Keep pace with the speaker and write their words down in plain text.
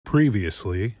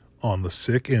Previously on the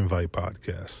Sick Invite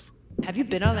podcast. Have you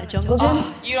been on that jungle gym?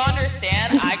 You don't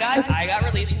understand. I got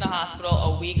released from the hospital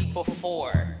a week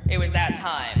before it was that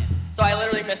time. So I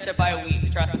literally missed it by a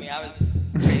week. Trust me, I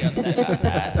was pretty upset about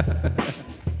that.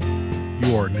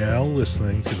 You are now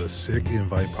listening to the Sick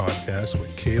Invite podcast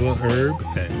with Kayla Erb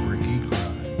and Ricky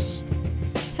Grimes.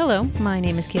 Hello, my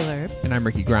name is Kayla Erb. And I'm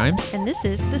Ricky Grimes. And this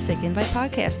is the Sick Invite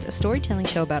podcast, a storytelling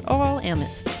show about all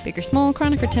ailments. Big or small,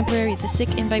 chronic or temporary, the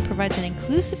Sick Invite provides an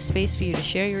inclusive space for you to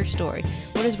share your story.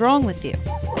 What is wrong with you?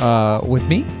 With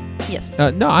me? Yes.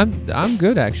 No, I'm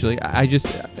good actually. I just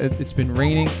it's been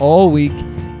raining all week,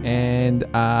 and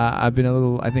I've been a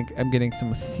little. I think I'm getting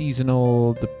some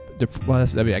seasonal.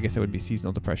 I guess that would be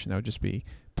seasonal depression. That would just be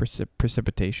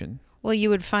precipitation. Well, you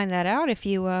would find that out if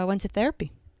you went to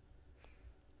therapy.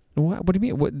 What do you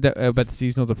mean? What about the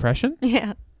seasonal depression?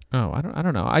 Yeah. Oh, I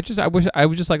don't know. I wish I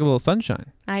was just like a little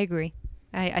sunshine. I agree.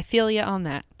 I feel you on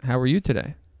that. How are you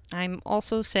today? I'm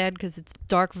also sad because it's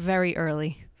dark very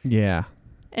early. Yeah.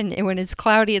 And when it's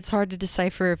cloudy, it's hard to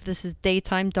decipher if this is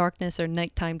daytime darkness or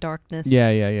nighttime darkness. Yeah.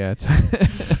 It's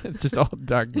it's just all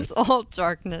darkness. It's all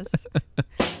darkness.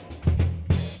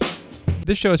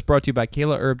 This show is brought to you by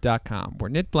KaylaHerb.com, where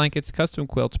knit blankets, custom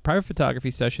quilts, private photography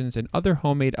sessions, and other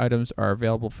homemade items are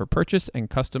available for purchase and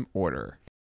custom order.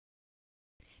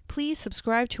 Please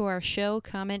subscribe to our show,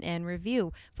 comment, and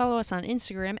review. Follow us on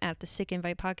Instagram at The Sick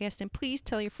Invite Podcast, and please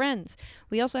tell your friends.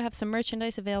 We also have some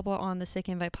merchandise available on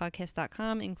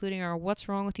thesickinvitepodcast.com, including our What's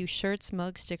Wrong With You shirts,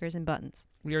 mugs, stickers, and buttons.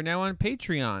 We are now on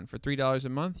Patreon. For $3 a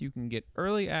month, you can get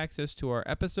early access to our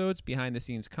episodes,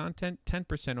 behind-the-scenes content,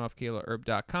 10% off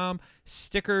KaylaHerb.com,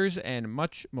 stickers, and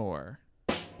much more.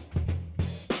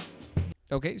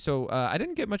 Okay, so I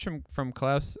didn't get much from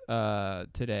Klaus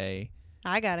today.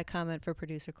 I got a comment for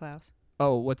producer Klaus.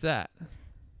 Oh, what's that?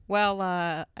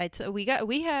 Well,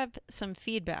 we have some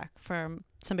feedback from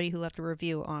somebody who left a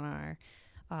review on our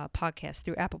podcast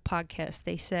through Apple Podcasts.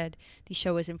 They said the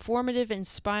show is informative,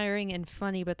 inspiring, and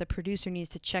funny, but the producer needs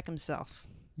to check himself.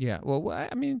 Yeah, well,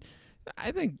 I mean,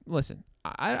 I think. Listen,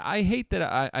 I hate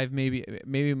that I've maybe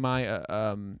my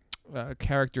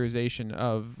characterization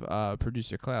of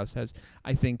producer Klaus has,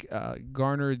 I think,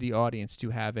 garnered the audience to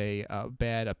have a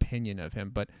bad opinion of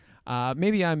him. But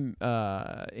maybe I'm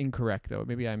incorrect though.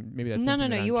 Maybe that's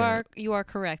no. You are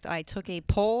correct. I took a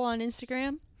poll on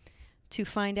Instagram to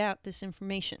find out this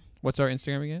information. What's our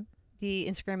Instagram again? The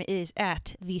Instagram is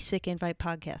at the Sick Invite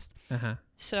Podcast. Uh-huh.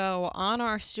 So on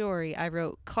our story, I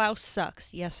wrote Klaus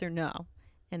sucks, yes or no,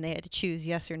 and they had to choose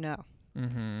yes or no.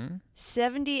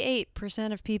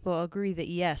 78% of people agree that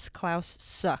yes, Klaus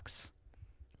sucks.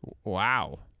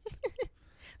 Wow.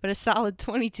 But a solid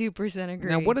 22% agree.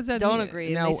 Now, what does that don't mean?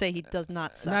 agree, now, and they say he does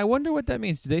not suck. Now, I wonder what that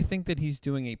means. Do they think that he's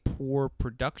doing a poor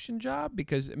production job?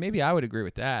 Because maybe I would agree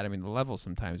with that. I mean, the levels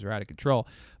sometimes are out of control.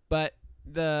 But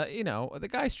the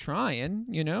guy's trying,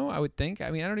 I would think.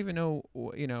 I mean, I don't even know,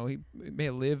 he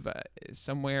may live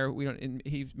somewhere.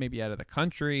 He's maybe out of the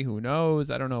country. Who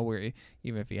knows? I don't know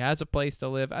even if he has a place to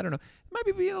live. I don't know. It might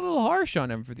be being a little harsh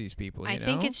on him for these people. I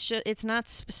think it's not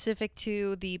specific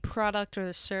to the product or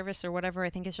the service or whatever. I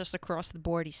think it's just across the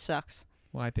board. He sucks.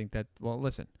 Well,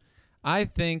 listen, I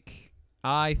think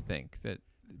that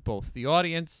both the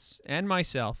audience and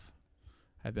myself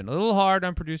have been a little hard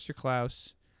on producer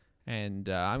Klaus. And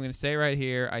I'm going to say right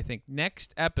here, I think the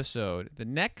next episode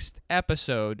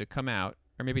to come out,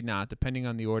 or maybe not, depending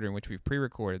on the order in which we've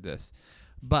pre-recorded this,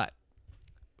 but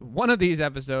one of these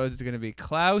episodes is going to be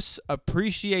Klaus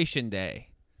Appreciation Day.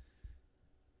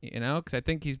 Because I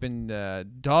think he's been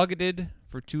dogged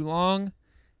for too long.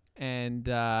 And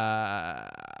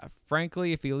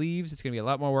frankly, if he leaves, it's going to be a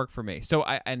lot more work for me. So,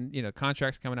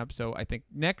 contract's coming up. So I think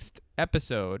next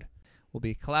episode will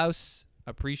be Klaus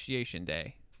Appreciation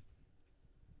Day.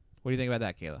 What do you think about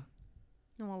that, Kayla?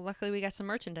 Well, luckily we got some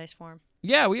merchandise for him.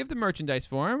 Yeah, we have the merchandise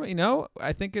for him.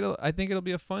 I think it'll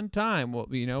be a fun time.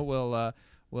 We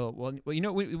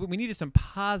needed some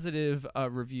positive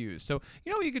reviews. So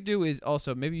what you could do is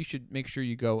also maybe you should make sure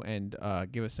you go and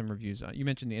give us some reviews. You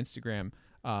mentioned the Instagram,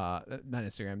 not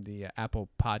Instagram, the Apple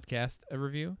Podcast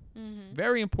review. Mm-hmm.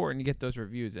 Very important to get those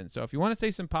reviews in. So if you want to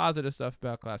say some positive stuff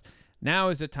about Klaus, now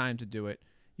is the time to do it.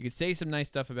 You could say some nice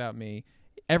stuff about me.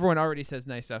 Everyone already says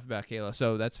nice stuff about Kayla,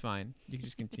 so that's fine. You can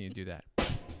just continue to do that.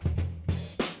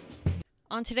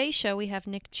 On today's show, we have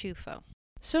Nick Ciuffo.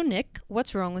 So, Nick,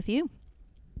 what's wrong with you?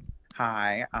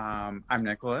 Hi, I'm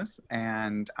Nicholas,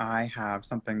 and I have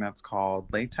something that's called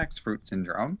latex fruit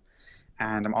syndrome.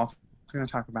 And I'm also going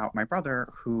to talk about my brother,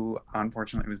 who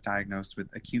unfortunately was diagnosed with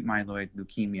acute myeloid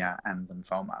leukemia and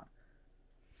lymphoma.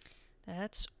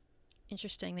 That's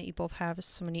Interesting that you both have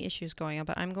so many issues going on,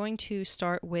 but I'm going to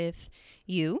start with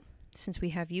you. Since we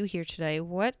have you here today,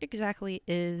 what exactly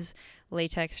is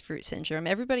latex fruit syndrome?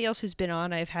 Everybody else who's been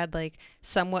on, I've had like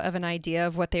somewhat of an idea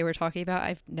of what they were talking about.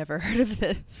 I've never heard of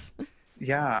this.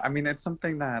 Yeah, I mean, it's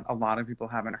something that a lot of people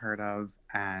haven't heard of,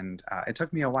 and it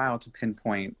took me a while to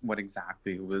pinpoint what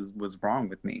exactly was wrong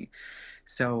with me.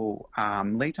 So,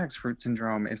 latex fruit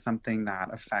syndrome is something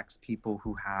that affects people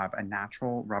who have a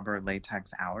natural rubber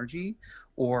latex allergy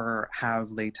or have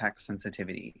latex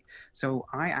sensitivity. So,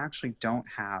 I actually don't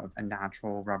have a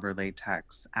natural rubber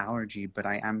latex allergy, but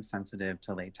I am sensitive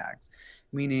to latex,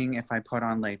 meaning if I put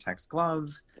on latex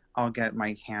gloves,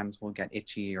 my hands will get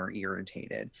itchy or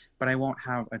irritated, but I won't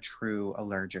have a true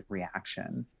allergic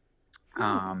reaction.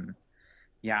 Um,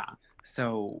 yeah.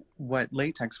 So, what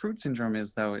latex fruit syndrome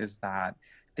is, though, is that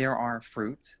there are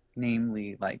fruits,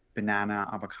 namely like banana,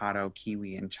 avocado,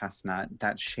 kiwi, and chestnut,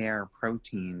 that share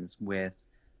proteins with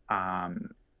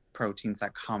proteins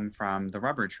that come from the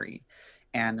rubber tree.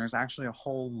 And there's actually a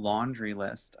whole laundry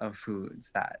list of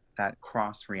foods that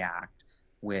cross react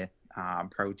with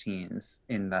proteins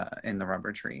in the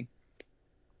rubber tree.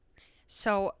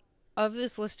 So, of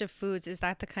this list of foods, is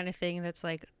that the kind of thing that's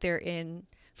like they're in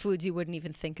foods you wouldn't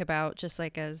even think about, just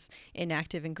like as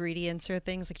inactive ingredients or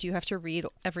things? Like, do you have to read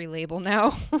every label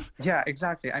now? Yeah,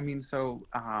 exactly. I mean, so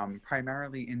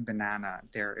primarily in banana,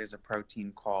 there is a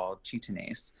protein called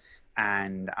chitinase.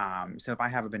 And so if I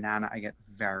have a banana, I get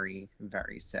very,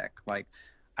 very sick. Like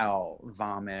I'll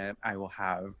vomit, I will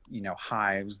have,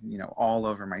 hives, all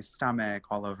over my stomach,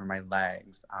 all over my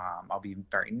legs. I'll be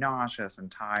very nauseous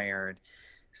and tired.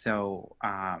 So,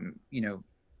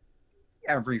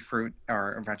 every fruit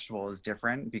or vegetable is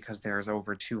different because there's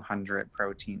over 200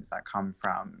 proteins that come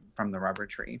from the rubber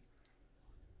tree.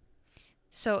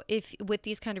 So, if with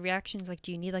these kind of reactions, like,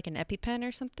 do you need like an EpiPen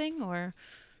or something, or?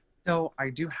 So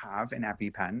I do have an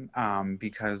EpiPen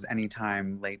because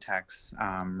anytime latex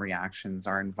reactions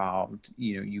are involved,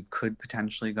 you could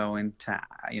potentially go into,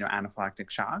 anaphylactic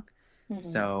shock. Mhm.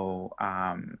 So,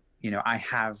 I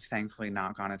have thankfully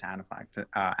not gone into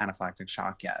anaphylactic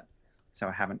shock yet. So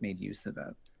I haven't made use of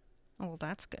it. Oh, well,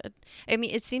 that's good. I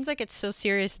mean, it seems like it's so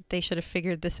serious that they should have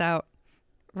figured this out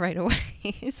right away.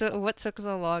 So, what took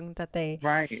so long that they?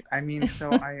 Right. I mean,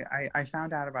 so I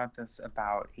found out about this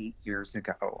about 8 years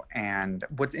ago. And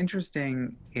what's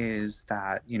interesting is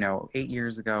that, 8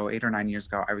 years ago, 8 or 9 years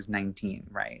ago, I was 19,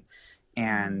 right? Mhm.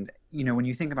 And, when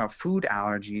you think about food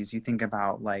allergies, you think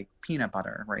about like peanut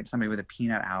butter, right? Somebody with a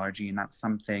peanut allergy, and that's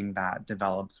something that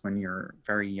develops when you're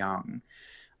very young.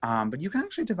 But you can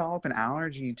actually develop an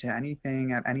allergy to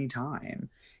anything at any time.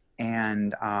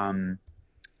 And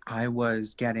I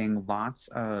was getting lots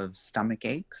of stomach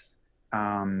aches,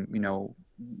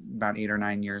 about 8 or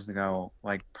 9 years ago,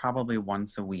 like probably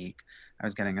once a week, I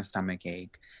was getting a stomach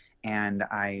ache. And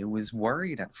I was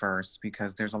worried at first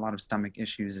because there's a lot of stomach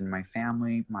issues in my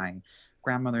family. My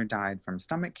grandmother died from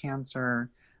stomach cancer.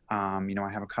 I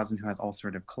have a cousin who has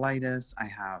ulcerative colitis. I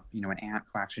have, an aunt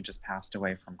who actually just passed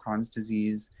away from Crohn's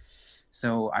disease.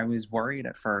 So I was worried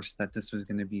at first that this was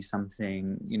going to be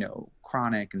something,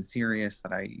 chronic and serious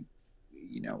that I,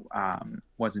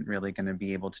 wasn't really going to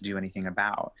be able to do anything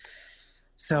about.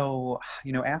 So,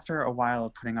 after a while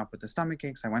of putting up with the stomach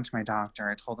aches, I went to my doctor.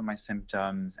 I told him my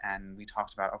symptoms, and we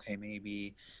talked about, okay,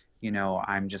 maybe,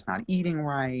 I'm just not eating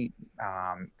right.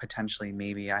 Potentially,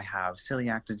 maybe I have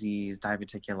celiac disease,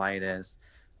 diverticulitis,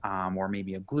 or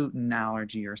maybe a gluten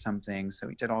allergy or something. So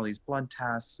we did all these blood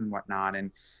tests and whatnot,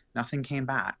 and nothing came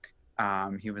back.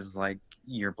 He was like,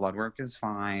 your blood work is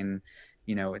fine.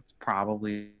 It's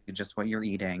probably just what you're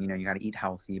eating. You got to eat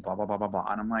healthy, blah, blah, blah, blah,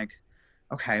 blah. And I'm like,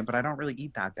 okay, but I don't really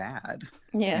eat that bad,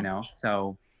 Yeah.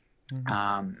 So Mhm.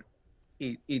 um,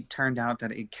 it turned out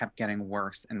that it kept getting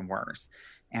worse and worse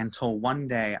until one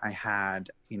day I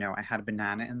had a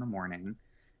banana in the morning,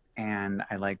 and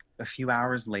I like a few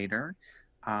hours later,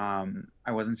 I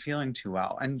wasn't feeling too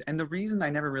well. And the reason I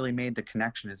never really made the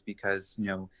connection is because,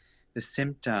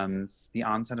 the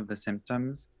onset of the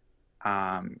symptoms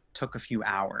took a few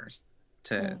hours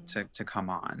Mm. to come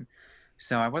on.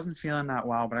 So I wasn't feeling that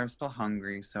well, but I was still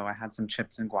hungry. So I had some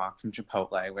chips and guac from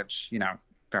Chipotle, which,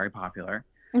 very popular.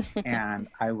 And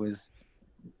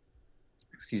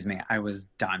excuse me, I was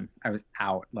done. I was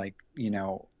out. Like,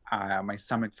 my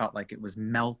stomach felt like it was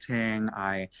melting.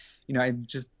 I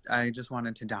just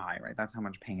wanted to die, right? That's how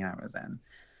much pain I was in.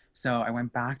 So I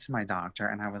went back to my doctor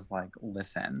and I was like,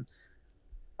 listen,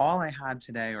 all I had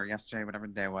today or yesterday, whatever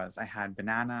the day was, I had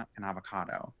banana and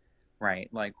avocado, right?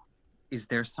 Like, is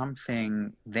there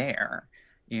something there?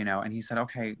 And he said,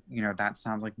 okay, that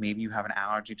sounds like maybe you have an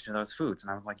allergy to those foods. And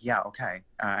I was like, yeah, okay,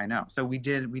 I know. So we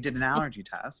did an allergy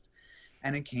test,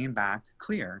 and it came back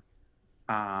clear.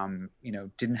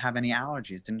 Didn't have any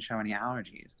allergies, didn't show any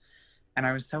allergies. And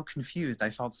I was so confused. I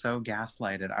felt so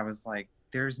gaslighted. I was like,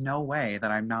 there's no way that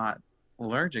I'm not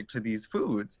allergic to these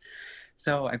foods.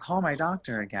 So I call my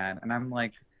doctor again, and I'm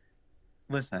like,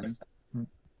 listen,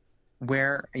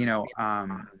 where,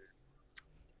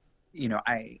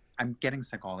 I'm getting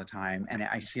sick all the time, and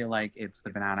I feel like it's the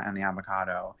banana and the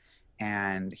avocado.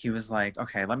 And he was like,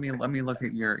 okay, let me look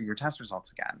at your test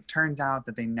results again. Turns out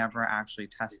that they never actually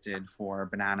tested for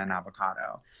banana and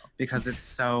avocado because it's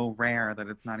so rare that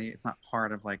it's not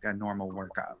part of like a normal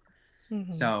workup.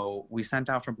 Mm-hmm. So we sent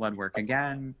out for blood work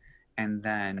again, and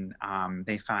then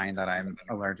they find that I'm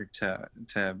allergic to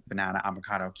banana,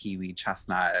 avocado, kiwi,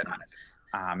 chestnut,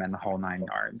 and the whole 9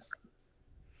 yards.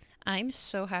 I'm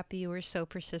so happy you were so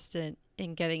persistent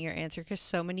in getting your answer, because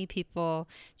so many people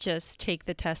just take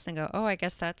the test and go, oh, I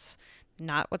guess that's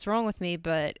not what's wrong with me.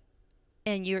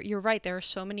 And you're right. There are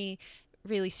so many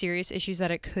really serious issues that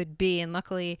it could be. And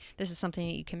luckily, this is something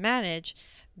that you can manage.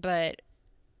 But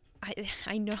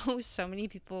I know so many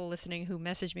people listening who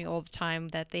message me all the time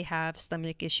that they have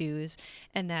stomach issues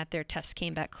and that their test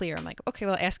came back clear. I'm like, okay,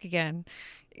 well, ask again.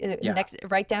 Yeah. Next,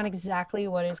 write down exactly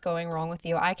what is going wrong with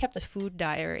you. I kept a food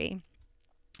diary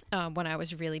when I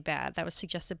was really bad. That was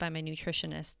suggested by my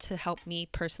nutritionist to help me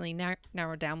personally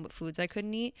narrow down what foods I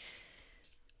couldn't eat.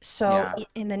 So, Yeah.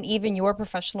 and then even your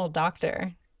professional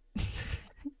doctor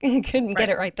couldn't get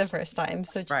it right the first time.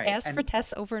 So just ask for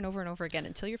tests over and over and over again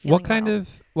until you're feeling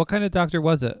What kind of doctor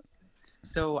was it?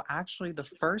 So actually, the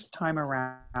first time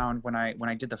around when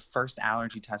I did the first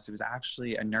allergy test, it was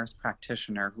actually a nurse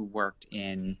practitioner who worked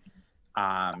in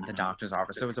the doctor's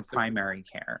office. So it was a primary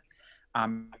care.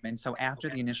 And so after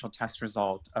the initial test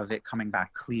result of it coming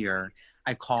back clear,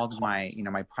 I called my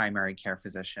primary care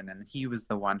physician, and he was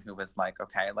the one who was like,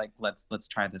 okay, like let's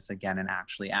try this again and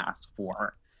actually ask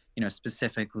for,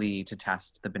 specifically to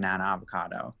test the banana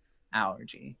avocado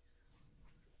allergy.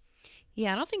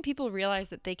 Yeah, I don't think people realize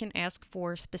that they can ask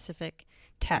for specific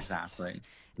tests. Exactly.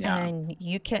 Yeah. And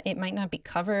it might not be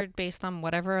covered based on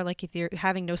whatever. Like if you're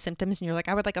having no symptoms and you're like,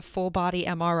 I would like a full body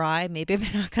MRI, maybe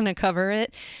they're not going to cover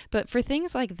it. But for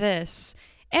things like this,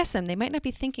 ask them. They might not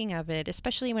be thinking of it,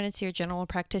 especially when it's your general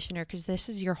practitioner, because this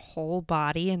is your whole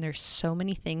body and there's so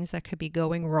many things that could be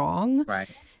going wrong. Right.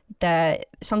 That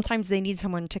sometimes they need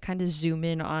someone to kind of zoom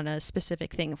in on a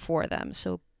specific thing for them.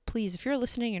 So please, if you're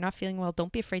listening, you're not feeling well,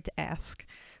 don't be afraid to ask.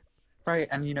 Right.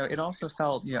 And, it also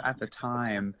felt, at the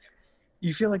time,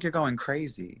 you feel like you're going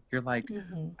crazy. You're like,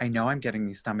 I know I'm getting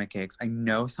these stomach aches. I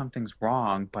know something's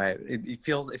wrong, but it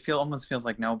almost feels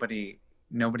like nobody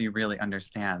really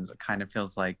understands. It kind of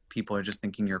feels like people are just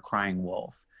thinking you're crying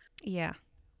wolf. Yeah,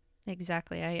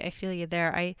 exactly. I feel you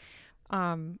there. I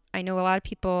know a lot of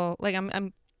people, like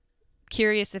I'm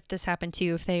curious if this happened to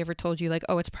you, if they ever told you like,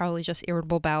 oh, it's probably just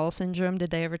irritable bowel syndrome. Did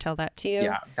they ever tell that to you?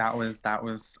 Yeah, that was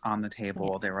on the table.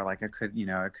 Yeah. They were like, it could be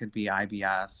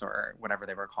IBS or whatever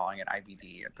they were calling it,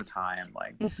 IBD at the time.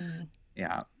 Like,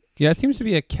 yeah. Yeah, it seems to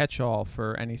be a catch-all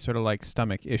for any sort of like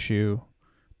stomach issue.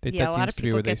 A lot of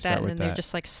people get that and then they're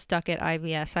just like stuck at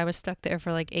IBS. I was stuck there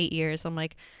for like 8 years. I'm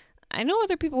like, I know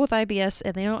other people with IBS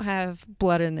and they don't have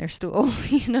blood in their stool,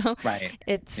 Right.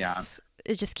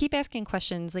 Just keep asking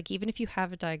questions. Like even if you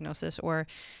have a diagnosis or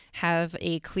have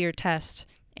a clear test,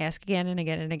 ask again and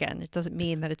again and again. It doesn't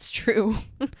mean that it's true.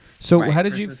 So how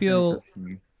did you feel?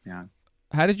 Yeah.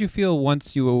 How did you feel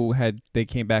once they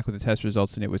came back with the test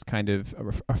results and it was kind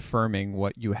of affirming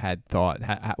what you had thought?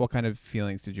 What kind of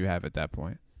feelings did you have at that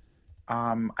point?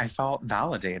 I felt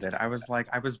validated. I was like,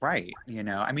 I was right.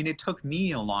 I mean, it took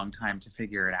me a long time to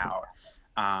figure it out.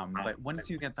 But once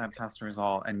you get that test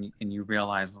result and you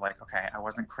realize like, okay, I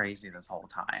wasn't crazy this whole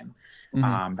time,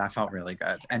 that felt really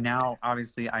good. And now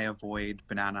obviously I avoid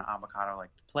banana avocado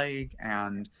like the plague,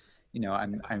 and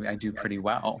I do pretty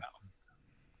well.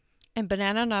 And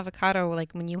banana and avocado,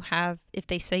 like if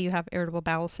they say you have irritable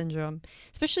bowel syndrome,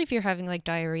 especially if you're having like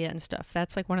diarrhea and stuff,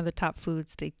 that's like one of the top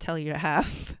foods they tell you to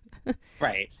have.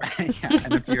 Right. Yeah.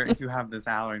 And if you have this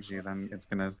allergy, then it's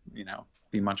gonna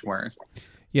be much worse.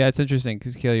 Yeah, it's interesting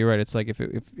because Kayla, you're right. It's like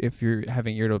if you're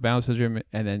having irritable bowel syndrome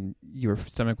and then your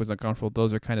stomach was uncomfortable,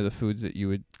 those are kind of the foods that you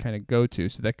would kind of go to.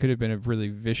 So that could have been a really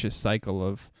vicious cycle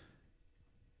of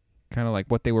kind of like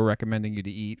what they were recommending you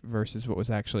to eat versus what was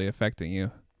actually affecting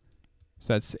you.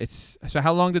 So so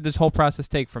how long did this whole process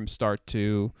take from start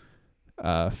to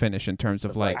finish in terms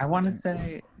of like? I want to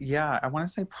say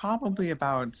probably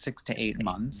about 6 to 8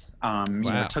 months. Wow.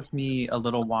 It took me a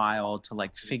little while to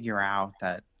like figure out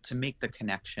that to make the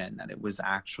connection that it was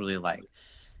actually like,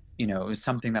 you know, it was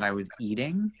something that I was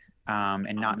eating,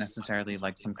 and not necessarily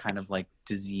like some kind of like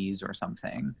disease or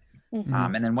something.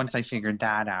 Mhm. And then once I figured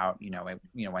that out, you know,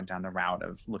 went down the route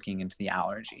of looking into the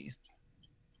allergies.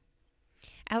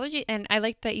 Allergy, and I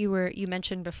like that you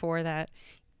mentioned before that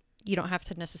you don't have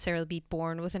to necessarily be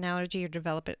born with an allergy or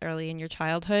develop it early in your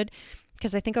childhood,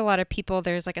 because I think a lot of people,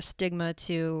 there's like a stigma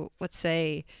to, let's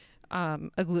say,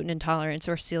 a gluten intolerance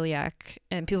or celiac,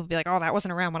 and people be like, oh, that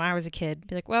wasn't around when I was a kid.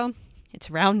 Be like, well, it's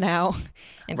around now,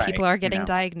 and people Right. are You getting know,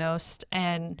 diagnosed.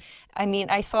 And I mean,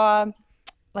 I saw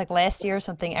like last year or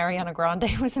something, Ariana Grande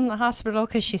was in the hospital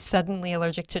because she's suddenly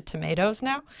allergic to tomatoes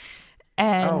now.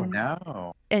 oh And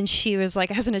no. she was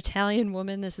like, as an Italian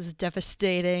woman, this is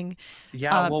devastating.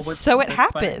 Yeah. Well, So it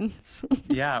what's funny? happens.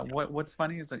 Yeah. What's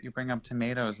funny is that you bring up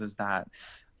tomatoes is that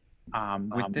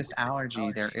with this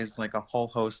allergy, there is like a whole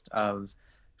host of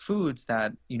foods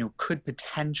that, you know, could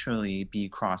potentially be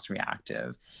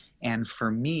cross-reactive. And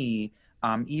for me,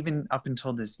 even up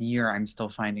until this year, I'm still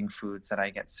finding foods that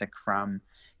I get sick from.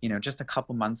 You know, just a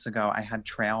couple months ago, I had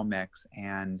trail mix,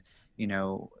 and you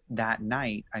know, that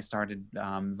night I started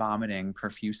vomiting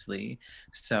profusely.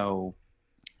 So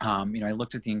you know, I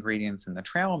looked at the ingredients in the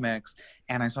trail mix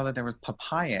and I saw that there was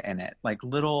papaya in it, like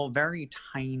little, very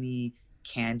tiny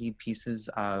candied pieces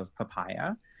of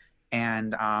papaya.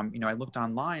 And, you know, I looked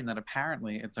online that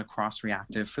apparently it's a cross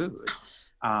reactive food.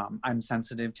 I'm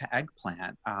sensitive to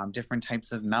eggplant, different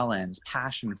types of melons,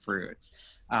 passion fruits.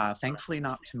 Thankfully,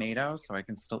 not tomatoes, so I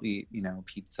can still eat, you know,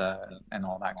 pizza and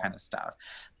all that kind of stuff.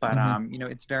 But, you know,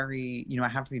 it's very, you know, I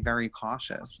have to be very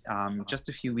cautious. Just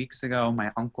a few weeks ago, my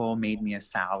uncle made me a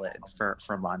salad for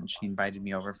lunch. He invited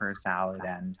me over for a salad,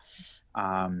 and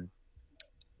um,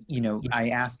 you know, I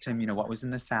asked him, you know, what was in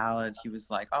the salad. He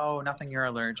was like, oh, nothing you're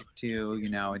allergic to. You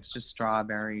know, it's just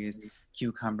strawberries,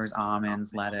 cucumbers,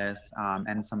 almonds, lettuce,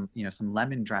 and some, you know, some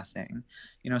lemon dressing.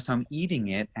 You know, so I'm eating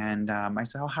it. And I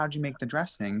said, oh, how'd you make the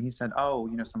dressing? He said, oh,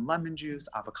 you know, some lemon juice,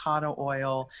 avocado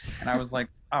oil. And I was like,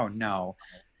 oh, no.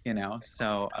 You know,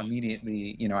 so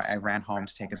immediately, you know, I ran home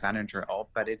to take a Benadryl.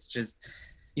 But it's just,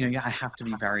 you know, yeah, I have to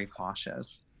be very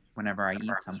cautious whenever I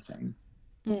eat something.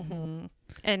 Hmm.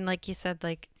 And like you said,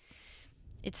 like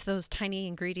it's those tiny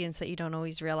ingredients that you don't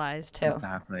always realize too.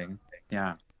 Exactly.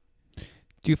 Yeah.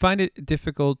 Do you find it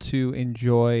difficult to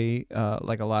enjoy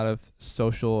like a lot of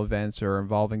social events or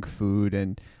involving food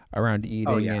and around Oh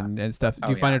eating yeah. and stuff? Do Oh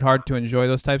you find yeah. it hard to enjoy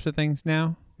those types of things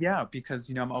now? Yeah, because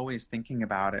you know I'm always thinking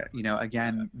about it. You know,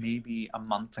 again, maybe a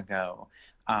month ago,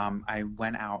 I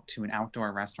went out to an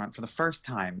outdoor restaurant for the first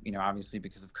time. You know, obviously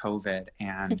because of COVID,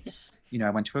 and you know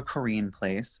I went to a Korean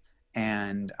place,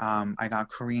 and I got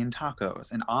Korean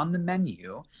tacos. And on the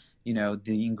menu, you know,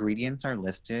 the ingredients are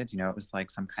listed. You know, it was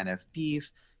like some kind of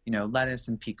beef, you know, lettuce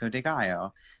and pico de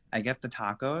gallo. I get the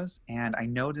tacos, and I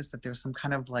noticed that there's some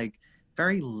kind of like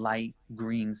very light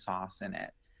green sauce in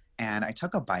it. And I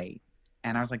took a bite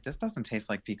and I was like, this doesn't taste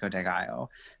like pico de gallo.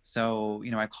 So,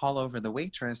 you know, I call over the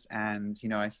waitress and, you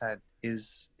know, I said,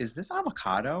 is this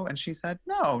avocado? And she said,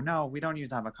 no, we don't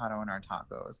use avocado in our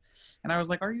tacos. And I was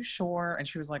like, are you sure? And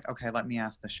she was like, okay, let me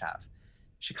ask the chef.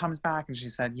 She comes back and she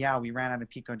said, yeah, we ran out of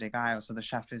pico de gallo, so the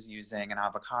chef is using an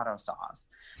avocado sauce.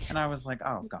 And I was like,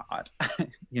 oh God,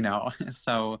 you know,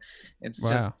 so it's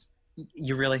Wow. just,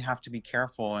 you really have to be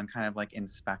careful and kind of like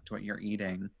inspect what you're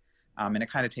eating. And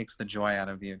it kind of takes the joy out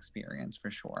of the experience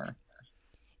for sure.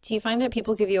 Do you find that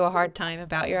people give you a hard time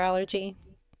about your allergy?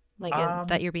 Like, is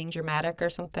that Um, you're being dramatic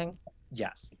or something?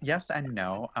 yes and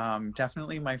no.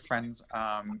 Definitely my friends,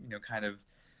 you know, kind of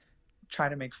try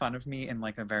to make fun of me in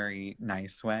like a very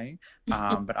nice way.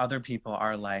 But other people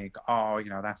are like, oh, you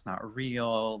know, that's not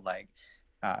real. Like,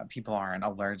 people aren't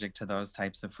allergic to those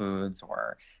types of foods,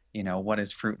 or, you know, what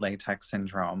is fruit latex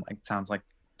syndrome? Like, sounds like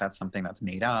that's something that's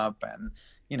made up. And,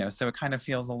 you know, so it kind of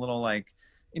feels a little like,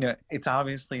 you know, it's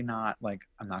obviously not like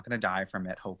I'm not going to die from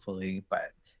it, hopefully,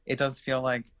 but it does feel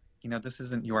like, you know, this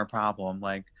isn't your problem.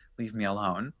 Like, leave me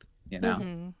alone, you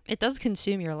know? It does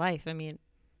consume your life. I mean,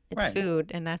 it's Right.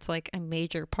 food, and that's like a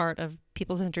major part of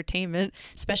people's entertainment,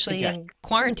 especially Yeah. in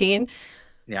quarantine.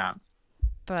 Yeah.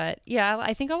 But yeah,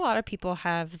 I think a lot of people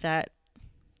have that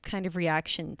kind of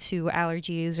reaction to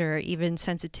allergies or even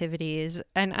sensitivities.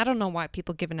 And I don't know why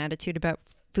people give an attitude about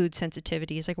food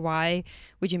sensitivities. Like, why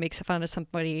would you make fun of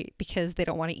somebody because they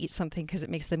don't want to eat something because it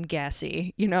makes them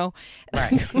gassy? You know,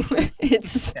 Right.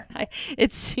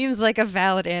 it seems like a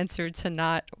valid answer to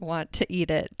not want to eat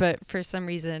it, but for some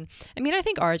reason, I mean, I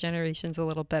think our generation's a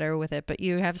little better with it. But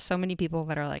you have so many people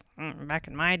that are like, back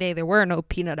in my day, there were no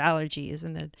peanut allergies,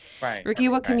 and then Right. Ricky,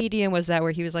 what Right. comedian was that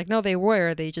where he was like, no, they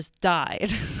were, they just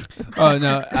died? Oh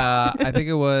no, I think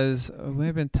it may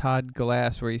have been Todd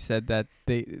Glass where he said that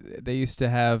they used to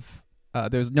have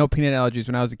there was no peanut allergies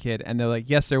when I was a kid, and they're like,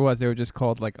 yes, there was. They were just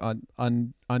called like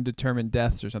undetermined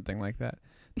deaths or something like that.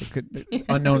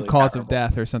 Unknown Really cause terrible. of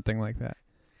death or something like that.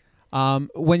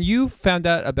 When you found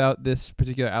out about this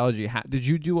particular allergy, did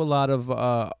you do a lot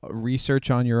of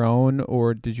research on your own,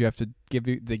 or did you have to give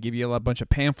you a bunch of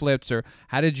pamphlets, or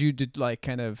how did you like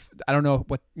kind of, I don't know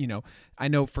what, I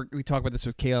know we talked about this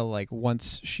with Kayla, like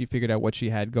once she figured out what she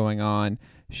had going on,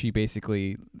 she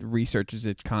basically researches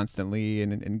it constantly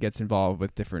and gets involved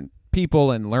with different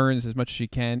people and learns as much as she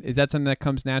can. Is that something that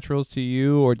comes natural to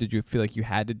you, or did you feel like you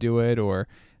had to do it, or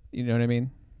you know what I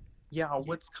mean? Yeah,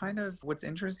 what's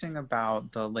interesting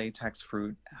about the latex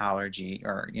fruit allergy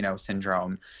or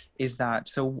syndrome is that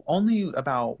so only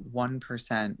about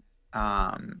 1%,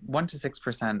 1 to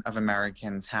 6% of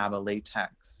Americans have a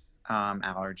latex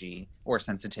allergy or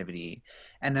sensitivity,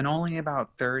 and then only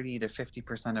about 30 to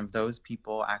 50% of those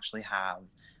people actually have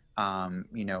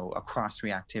a cross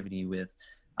reactivity with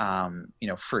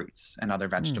fruits and other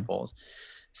vegetables.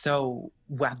 So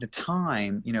at the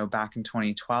time, back in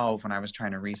 2012, when I was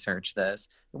trying to research this,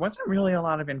 there wasn't really a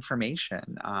lot of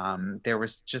information. There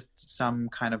was just some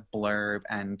kind of blurb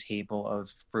and table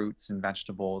of fruits and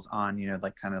vegetables on,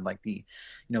 the,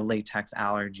 latex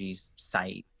allergies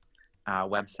site,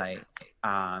 website.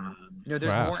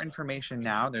 There's Wow. more information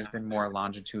now. There's been more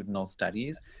longitudinal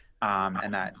studies.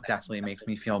 And that definitely makes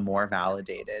me feel more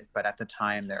validated. But at the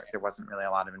time, there wasn't really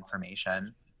a lot of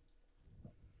information.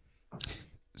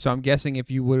 So I'm guessing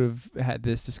if you would have had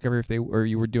this discovery, or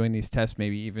you were doing these tests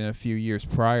maybe even a few years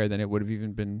prior, then it would have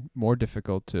even been more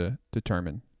difficult to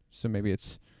determine. So maybe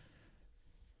it's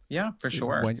for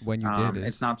sure. When you did it,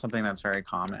 it's not something that's very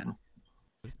common.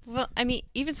 Well, I mean,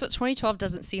 even so, 2012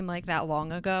 doesn't seem like that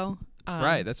long ago.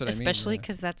 Right, that's what I mean. Especially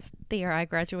because that's the year I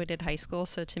graduated high school.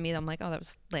 So to me, I'm like, oh, that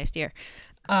was last year.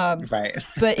 Right.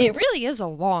 But it really is a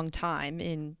long time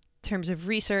in terms of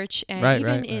research and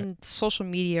even in social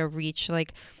media reach.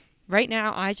 Like right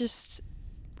now, I just,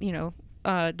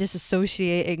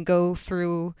 disassociate and go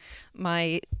through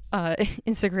my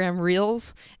Instagram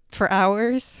reels for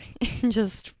hours and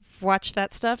just watch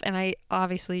that stuff. And I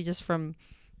obviously just from,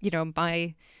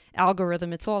 my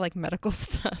algorithm, it's all like medical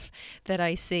stuff that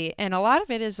I see. And a lot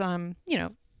of it is,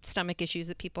 stomach issues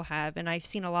that people have. And I've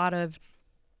seen a lot of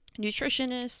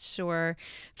nutritionists or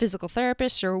physical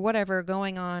therapists or whatever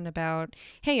going on about,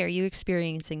 hey, are you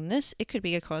experiencing this? It could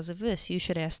be a cause of this. You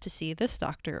should ask to see this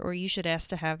doctor, or you should ask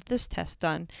to have this test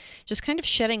done. Just kind of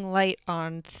shedding light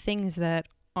on things that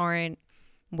aren't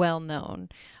well known,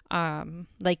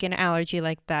 like an allergy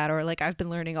like that, or like I've been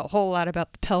learning a whole lot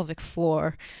about the pelvic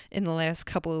floor in the last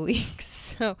couple of weeks.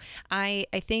 So I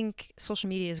think social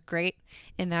media is great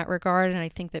in that regard, and I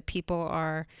think that people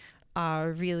are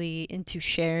really into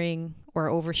sharing or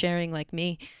oversharing, like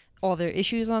me, all their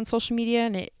issues on social media,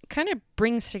 and it kind of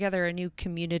brings together a new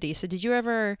community. So did you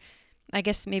ever, I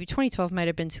guess maybe 2012 might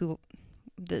have been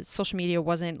the social media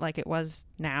wasn't like it was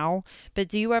now, but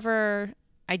do you ever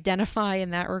identify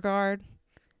in that regard?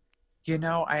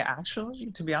 I actually,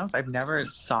 to be honest, I've never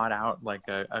sought out like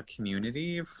a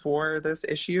community for this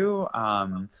issue.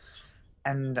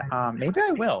 And maybe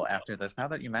I will after this. Now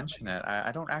that you mention it,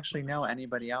 I don't actually know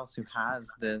anybody else who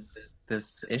has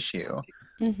this issue.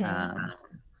 Mm-hmm.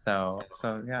 So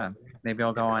yeah, maybe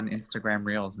I'll go on Instagram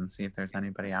Reels and see if there's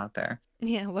anybody out there.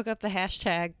 Yeah, look up the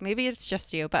hashtag. Maybe it's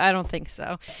just you, but I don't think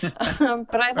so.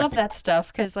 But I love that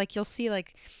stuff because, like, you'll see,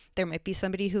 like, there might be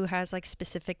somebody who has, like,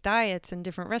 specific diets and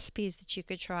different recipes that you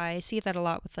could try. I see that a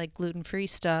lot with, like, gluten-free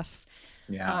stuff.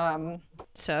 Yeah.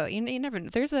 So you never know.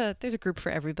 There's a group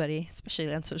for everybody,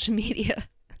 especially on social media.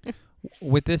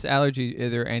 With this allergy, are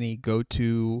there any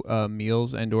go-to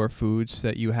meals and or foods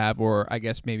that you have, or I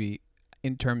guess maybe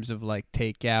in terms of like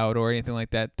takeout or anything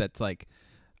like that, that's like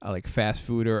fast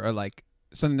food or like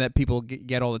something that people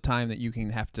get all the time that you can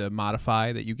have to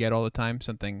modify that you get all the time?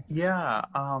 Something. Yeah.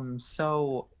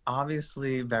 So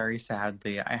obviously, very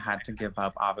sadly, I had to give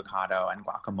up avocado and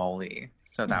guacamole.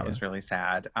 So that was really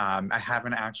sad. I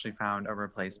haven't actually found a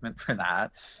replacement for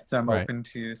that. So I'm open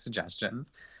to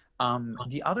suggestions.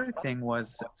 The other thing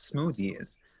was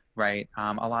smoothies. right?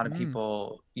 A lot of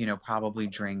people, probably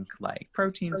drink like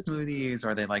protein smoothies,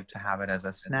 or they like to have it as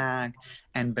a snack.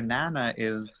 And banana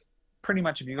is pretty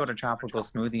much, if you go to tropical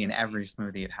smoothie, in every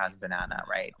smoothie it has banana,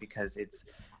 right? Because it's,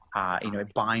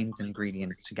 it binds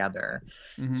ingredients together.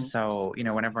 Mm-hmm. So,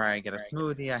 whenever I get a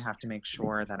smoothie, I have to make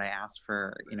sure that I ask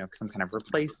for, some kind of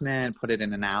replacement, put it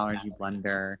in an allergy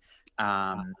blender.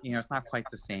 It's not quite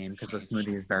the same because the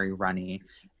smoothie is very runny.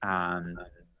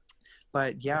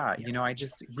 But yeah, I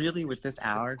just really, with this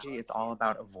allergy, it's all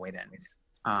about avoidance,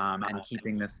 and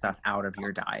keeping this stuff out of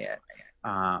your diet.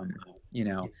 You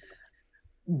know,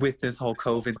 with this whole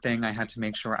COVID thing, I had to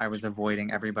make sure I was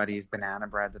avoiding everybody's banana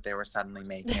bread that they were suddenly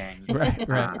making.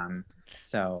 Right.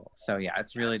 So yeah,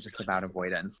 it's really just about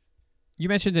avoidance. You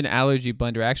mentioned an allergy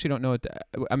blender. I actually don't know what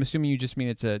I'm assuming you just mean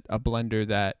it's a blender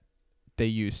that they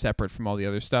use separate from all the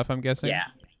other stuff, I'm guessing? Yeah.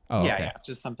 Oh, yeah, okay. yeah.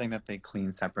 Just something that they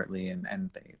clean separately, and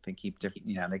they keep different,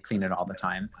 they clean it all the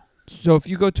time. So if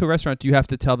you go to a restaurant, do you have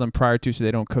to tell them prior to so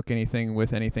they don't cook anything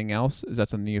with anything else? Is that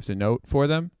something you have to note for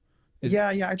them? Yeah,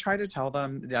 I try to tell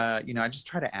them, I just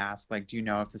try to ask, like, do you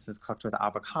know if this is cooked with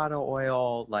avocado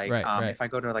oil? Like, Right. if I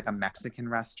go to like a Mexican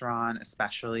restaurant,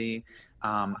 especially,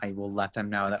 I will let them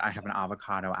know that I have an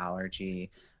avocado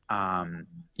allergy,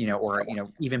 or,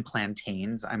 even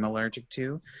plantains I'm allergic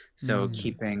to. So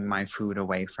keeping my food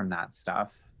away from that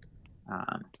stuff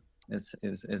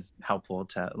is helpful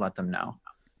to let them know.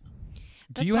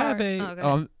 Do you have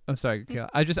a? I'm sorry, Kayla.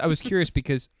 I was curious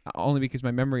because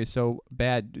my memory is so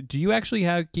bad. Do you actually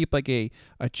keep like a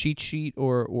cheat sheet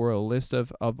or a list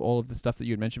of all of the stuff that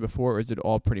you had mentioned before, or is it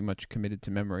all pretty much committed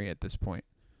to memory at this point?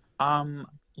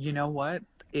 You know what?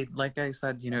 Like I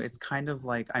said, it's kind of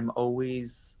like I'm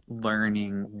always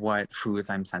learning what foods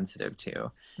I'm sensitive to,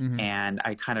 and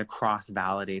I kind of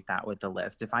cross-validate that with the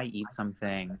list. If I eat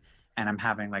something and I'm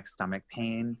having like stomach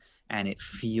pain and it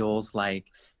feels like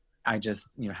I just,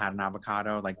 had an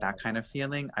avocado, like that kind of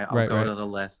feeling, I'll go to the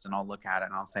list and I'll look at it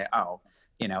and I'll say, oh,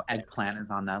 eggplant is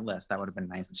on that list. That would have been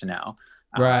nice to know.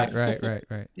 Right.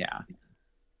 Yeah.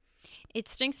 It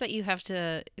stinks that you have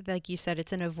to, like you said,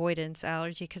 it's an avoidance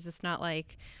allergy, because it's not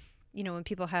like, when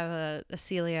people have a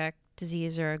celiac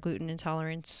disease or a gluten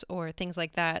intolerance or things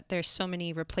like that, there's so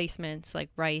many replacements like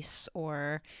rice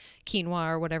or quinoa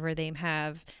or whatever they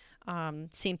have.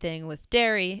 Same thing with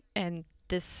dairy, and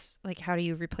this, like, how do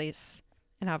you replace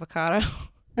an avocado?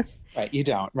 Right, you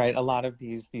don't, right? A lot of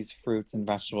these fruits and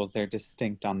vegetables, they're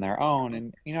distinct on their own,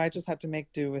 and I just have to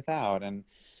make do without. And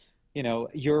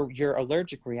your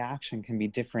allergic reaction can be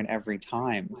different every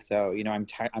time. So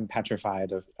I'm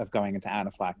petrified of going into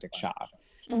anaphylactic shock.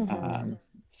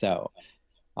 So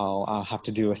I'll have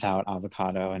to do without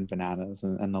avocado and bananas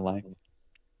and the like.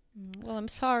 Well, I'm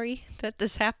sorry that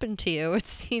this happened to you.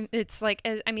 It's like,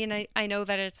 I mean, I know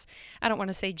that I don't want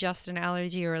to say just an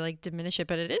allergy or like diminish it,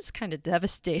 but it is kind of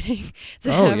devastating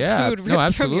to have food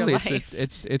ripped from your life.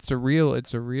 It's a real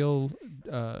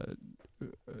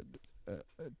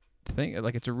thing.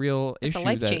 Like, it's a real issue. It's a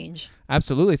life change.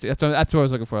 Absolutely. That's what I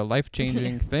was looking for. A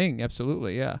life-changing thing.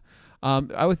 Absolutely. Yeah.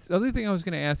 The other thing I was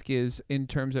going to ask is, in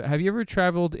terms of, have you ever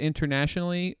traveled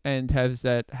internationally, and how does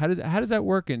that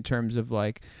work in terms of,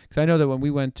 like, because I know that when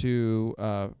we went to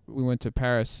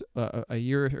Paris a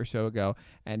year or so ago,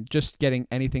 and just getting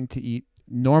anything to eat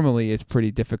normally is pretty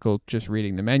difficult, just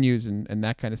reading the menus and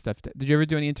that kind of stuff. Did you ever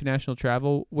do any international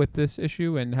travel with this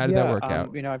issue, and how did that work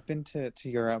out? I've been to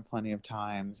Europe plenty of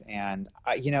times, and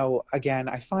again,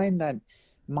 I find that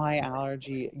my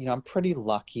allergy, I'm pretty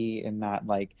lucky in that,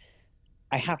 like,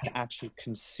 I have to actually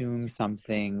consume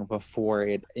something before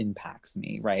it impacts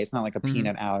me, right? It's not like a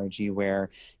peanut allergy where,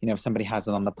 if somebody has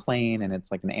it on the plane and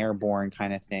it's like an airborne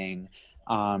kind of thing.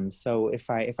 So if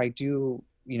I do,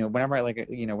 whenever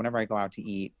I go out to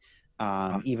eat,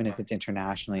 even if it's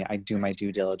internationally, I do my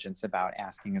due diligence about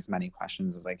asking as many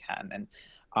questions as I can. And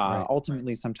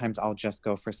ultimately, sometimes I'll just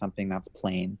go for something that's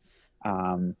plain.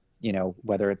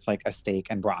 Whether it's like a steak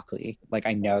and broccoli, like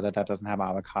I know that doesn't have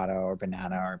avocado or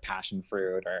banana or passion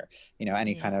fruit or,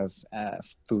 any kind of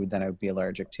food that I would be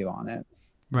allergic to on it.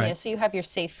 Right. Yeah, so you have your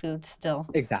safe foods still.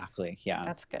 Exactly. Yeah.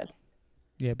 That's good.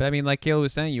 Yeah, but I mean, like Kayla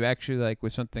was saying, you actually, like,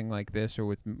 with something like this, or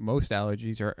with most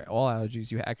allergies or all allergies,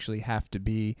 you actually have to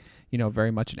be, very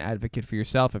much an advocate for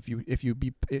yourself. If you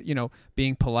be,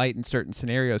 being polite in certain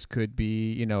scenarios could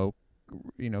be,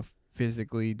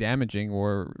 physically damaging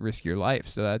or risk your life.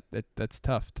 So that's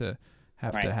tough to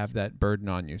have that burden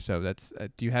on you. So that's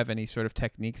do you have any sort of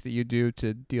techniques that you do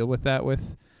to deal with that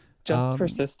with Just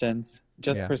persistence.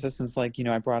 Just yeah. persistence. Like,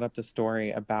 I brought up the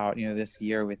story about, this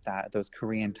year with those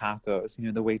Korean tacos.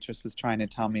 The waitress was trying to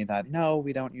tell me that, no,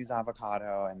 we don't use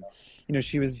avocado. And,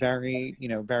 she was very,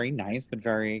 very nice, but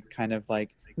very kind of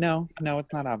like, no,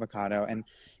 it's not avocado. And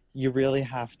you really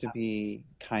have to be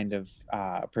kind of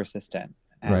persistent.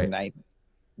 And Right.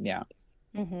 Yeah.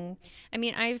 Mm-hmm. I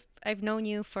mean, I've known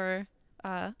you for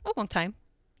a long time.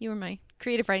 You were my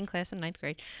creative writing class in ninth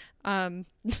grade.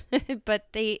 But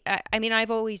I mean,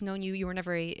 I've always known you. You were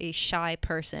never a shy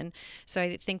person. So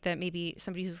I think that maybe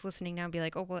somebody who's listening now would be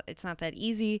like, oh, well, it's not that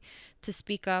easy to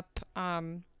speak up.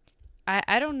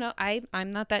 I don't know.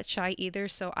 I'm not that shy either.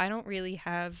 So I don't really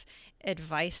have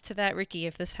advice to that. Ricky,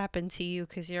 if this happened to you,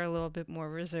 because you're a little bit more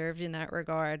reserved in that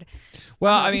regard.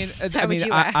 Well, how would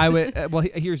you act? I would. Well,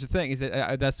 here's the thing: is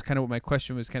that that's kind of what my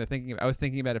question was kind of thinking. I was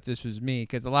thinking about if this was me,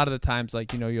 because a lot of the times,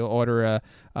 like you'll order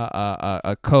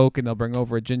a Coke and they'll bring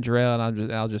over a ginger ale,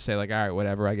 and I'll just say like, all right,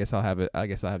 whatever. I guess I'll have it. I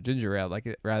guess I'll have ginger ale,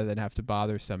 like rather than have to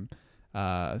bother some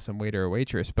waiter or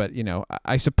waitress. But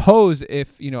I suppose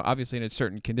if obviously in a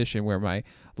certain condition where my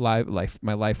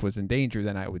life was in danger,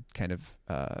 then I would kind of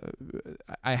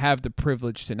I have the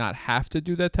privilege to not have to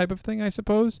do that type of thing, I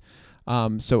suppose.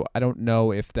 So I don't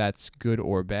know if that's good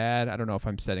or bad. I don't know if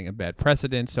I'm setting a bad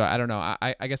precedent. So I don't know.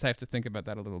 I guess I have to think about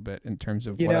that a little bit in terms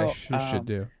of what I should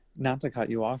do. Not to cut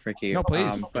you off, Ricky. No,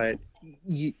 please. But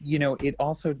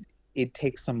it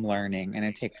takes some learning and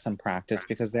it takes some practice,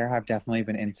 because there have definitely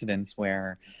been incidents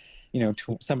where,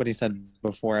 somebody said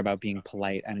before about being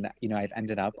polite, and I've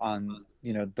ended up on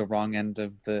the wrong end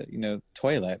of the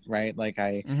toilet, right? Like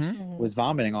I was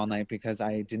vomiting all night because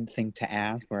I didn't think to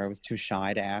ask, or I was too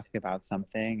shy to ask about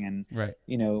something, and right.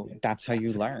 That's how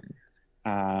you learn.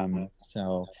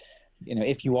 So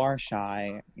if you are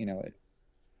shy,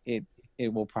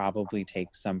 it will probably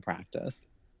take some practice.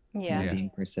 Yeah. Being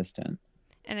persistent.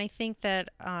 And I think that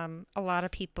a lot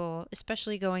of people,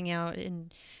 especially going out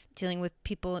and dealing with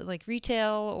people like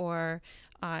retail or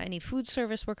any food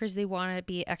service workers, they want to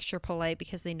be extra polite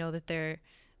because they know that there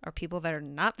are people that are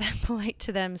not that polite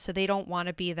to them, so they don't want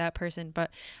to be that person. But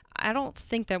I don't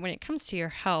think that when it comes to your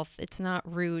health, it's not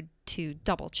rude to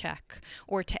double check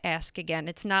or to ask again.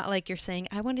 It's not like you're saying,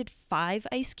 I wanted 5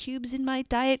 ice cubes in my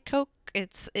Diet Coke.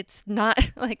 It's not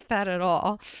like that at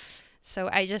all.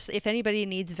 So if anybody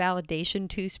needs validation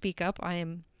to speak up, I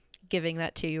am giving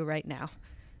that to you right now.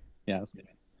 Yes,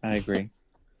 I agree.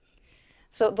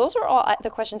 So those are all the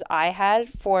questions I had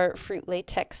for fruit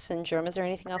latex syndrome. Is there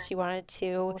anything else you wanted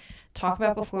to talk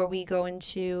about before we go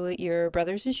into your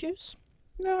brother's issues?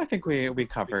 No, I think we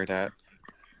covered it.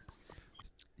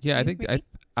 Yeah,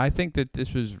 I think that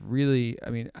this was really. I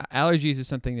mean, allergies is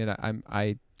something that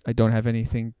I don't have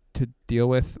anything to deal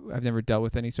with. I've never dealt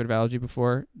with any sort of allergy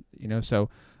before, so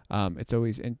it's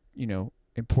always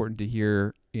important to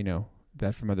hear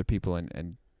that from other people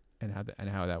and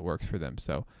how that works for them.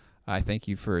 So I thank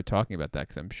you for talking about that,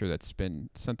 because I'm sure that's been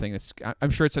something it's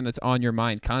something that's on your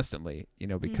mind constantly,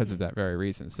 because of that very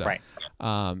reason. So right.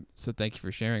 So thank you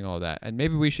for sharing all that. And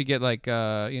maybe we should get like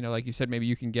like you said, maybe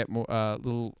you can get more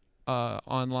little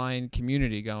online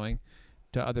community going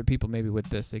to other people. Maybe with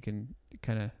this they can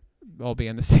kind of all be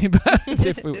on the same path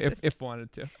if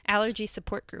wanted to. Allergy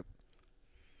support group.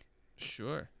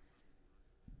 Sure.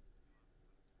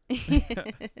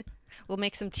 We'll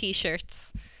make some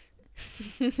t-shirts.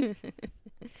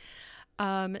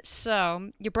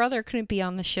 So your brother couldn't be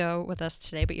on the show with us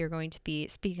today, but you're going to be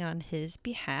speaking on his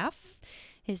behalf.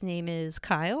 His name is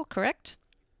Kyle, correct?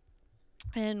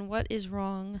 And what is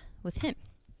wrong with him?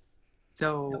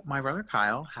 So my brother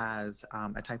Kyle has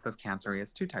a type of cancer. He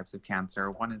has 2 types of cancer.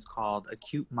 One is called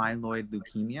acute myeloid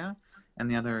leukemia,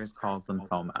 and the other is called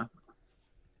lymphoma.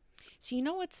 So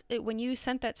when you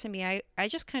sent that to me, I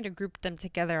just kind of grouped them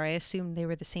together. I assumed they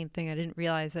were the same thing. I didn't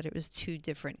realize that it was 2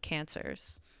 different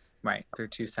cancers. Right. They're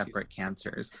 2 separate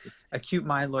cancers. Acute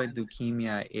myeloid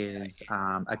leukemia is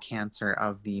a cancer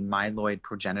of the myeloid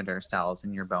progenitor cells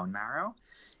in your bone marrow.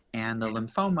 And the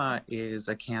lymphoma is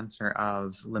a cancer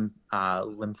of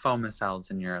lymphoma cells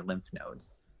in your lymph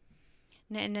nodes.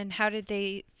 And then how did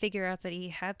they figure out that he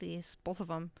had both of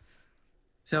them?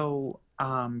 So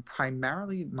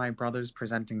primarily my brother's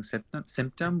presenting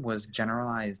symptom was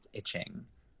generalized itching.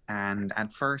 And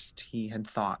at first he had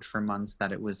thought for months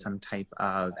that it was some type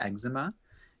of eczema.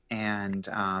 And,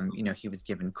 he was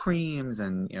given creams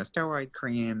and, steroid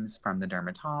creams from the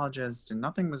dermatologist, and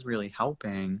nothing was really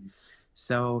helping.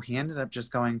 So he ended up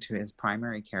just going to his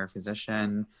primary care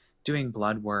physician, doing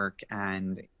blood work,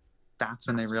 and that's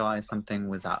when they realized something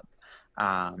was up.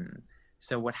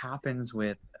 So what happens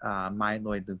with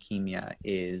myeloid leukemia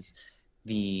is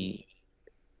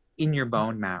in your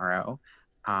bone marrow,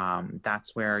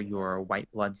 that's where your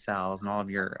white blood cells and all of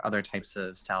your other types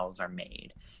of cells are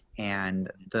made. And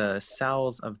the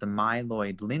cells of the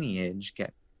myeloid lineage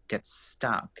get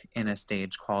stuck in a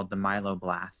stage called the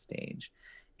myeloblast stage.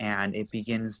 And it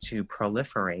begins to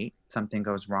proliferate. Something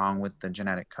goes wrong with the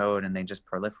genetic code, and they just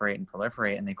proliferate and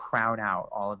proliferate, and they crowd out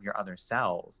all of your other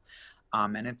cells.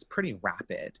 And it's pretty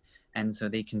rapid. And so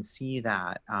they can see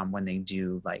that when they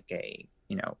do like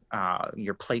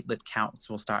your platelet counts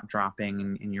will start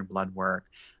dropping in your blood work.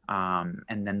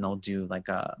 And then they'll do like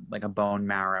a bone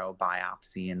marrow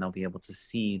biopsy, and they'll be able to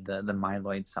see the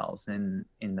myeloid cells in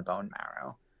the bone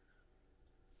marrow.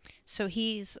 So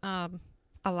he's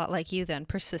a lot like you then,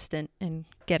 persistent in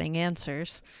getting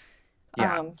answers.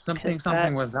 Yeah,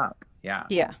 something was up. Yeah.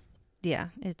 Yeah,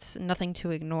 it's nothing to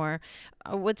ignore.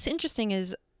 What's interesting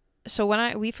is, so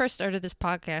when we first started this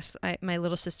podcast, my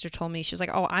little sister told me, she was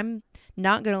like, "Oh, I'm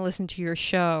not going to listen to your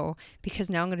show because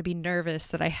now I'm going to be nervous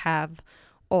that I have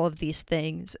all of these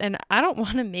things." And I don't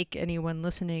want to make anyone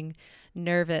listening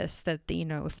nervous that,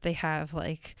 if they have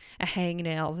like a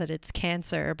hangnail, that it's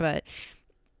cancer, but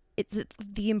it's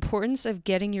the importance of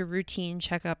getting your routine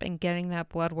checkup and getting that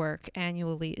blood work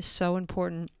annually is so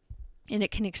important. And it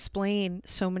can explain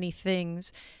so many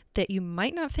things that you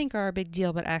might not think are a big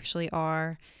deal, but actually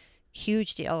are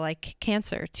huge deal, like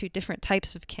cancer, 2 different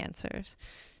types of cancers.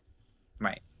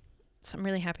 Right. So I'm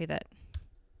really happy that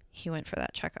he went for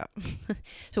that checkup.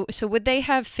 So would they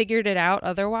have figured it out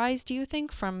otherwise, do you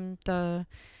think, from the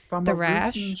rash?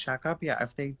 Routine checkup, yeah.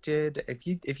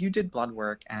 If you did blood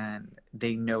work and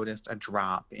they noticed a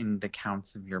drop in the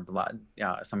counts of your blood,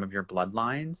 some of your blood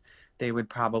lines, they would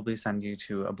probably send you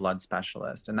to a blood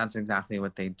specialist. And that's exactly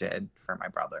what they did for my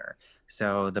brother.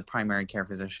 So the primary care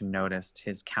physician noticed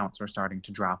his counts were starting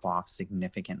to drop off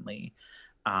significantly.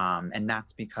 And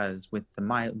that's because with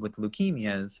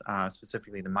leukemias,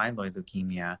 specifically the myeloid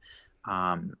leukemia,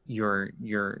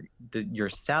 your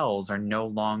cells are no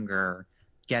longer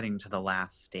getting to the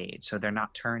last stage. So they're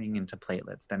not turning into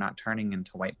platelets. They're not turning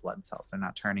into white blood cells. They're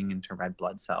not turning into red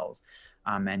blood cells.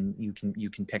 And you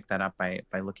can pick that up by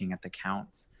looking at the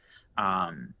counts.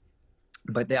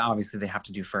 But they have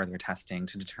to do further testing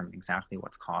to determine exactly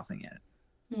what's causing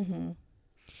it. Mm-hmm.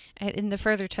 And the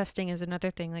further testing is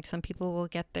another thing. Like, some people will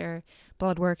get their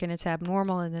blood work and it's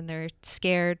abnormal, and then they're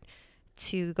scared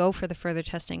to go for the further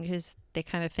testing because they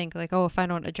kind of think like, oh, if I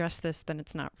don't address this, then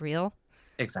it's not real.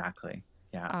 Exactly.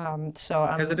 Yeah.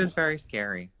 Because it is very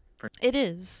scary. It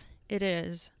is.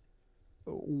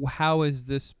 How has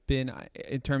this been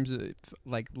in terms of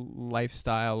like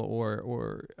lifestyle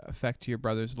or effect to your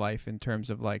brother's life in terms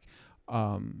of like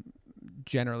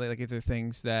generally, like, is there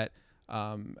things that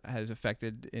has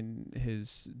affected in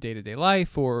his day-to-day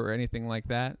life or anything like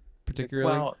that particularly?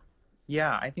 Well,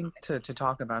 yeah, I think to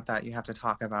talk about that, you have to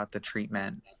talk about the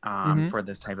treatment for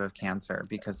this type of cancer,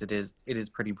 because it is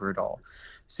pretty brutal.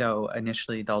 So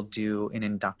initially they'll do an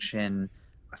induction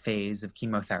phase of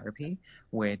chemotherapy,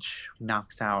 which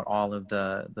knocks out all of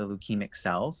the leukemic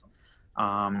cells.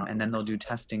 And then they'll do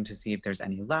testing to see if there's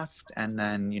any left. And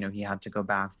then, he had to go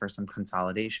back for some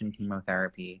consolidation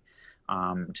chemotherapy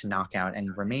to knock out any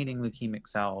remaining leukemic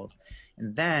cells.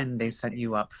 And then they set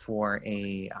you up for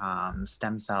a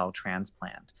stem cell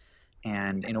transplant.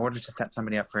 And in order to set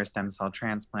somebody up for a stem cell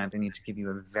transplant, they need to give you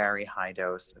a very high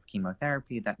dose of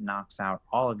chemotherapy that knocks out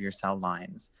all of your cell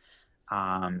lines.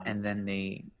 And then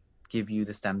they give you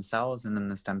the stem cells, and then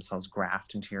the stem cells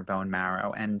graft into your bone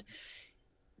marrow. And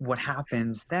what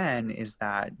happens then is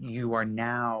that you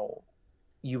now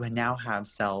have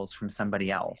cells from somebody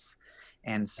else.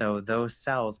 And so those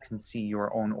cells can see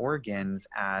your own organs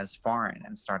as foreign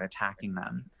and start attacking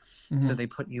them. Mm-hmm. So they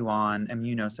put you on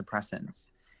immunosuppressants.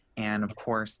 And of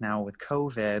course, now with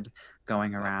COVID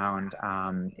going around,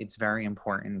 it's very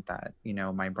important that,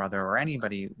 my brother or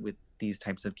anybody with these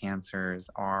types of cancers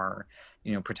are,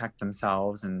 protect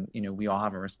themselves. And, we all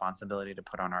have a responsibility to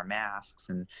put on our masks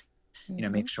and,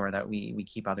 make sure that we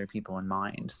keep other people in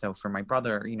mind. So for my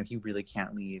brother, he really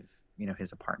can't leave,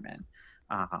 his apartment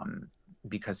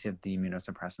because of the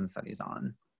immunosuppressants that he's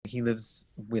on. He lives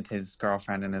with his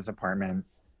girlfriend in his apartment.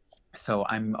 So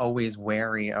I'm always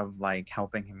wary of like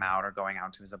helping him out or going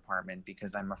out to his apartment,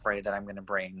 because I'm afraid that I'm going to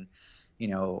bring,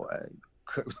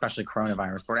 especially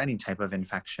coronavirus or any type of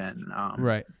infection.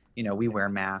 Right. We wear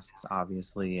masks,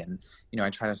 obviously, and,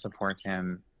 I try to support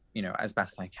him, as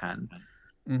best I can.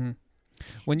 Mm-hmm.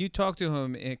 When you talk to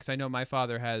him, because I know my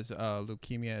father has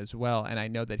leukemia as well, and I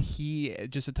know that he,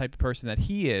 just the type of person that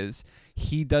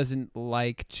he doesn't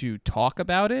like to talk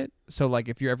about it. So like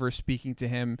if you're ever speaking to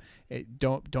him,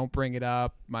 don't bring it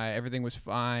up. Everything was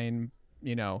fine.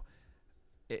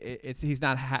 he's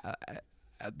not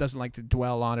doesn't like to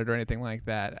dwell on it or anything like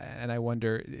that. And I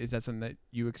wonder, is that something that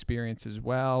you experience as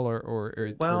well,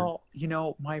 Well, you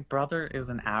know, my brother is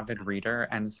an avid reader,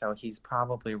 and so he's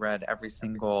probably read every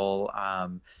single,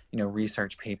 you know,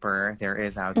 research paper there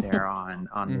is out there on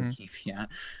leukemia,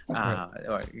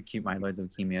 or acute myeloid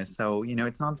leukemia. So, you know,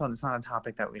 it's not a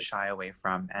topic that we shy away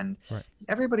from, and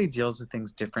everybody deals with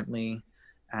things differently.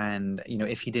 And, you know,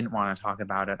 if he didn't want to talk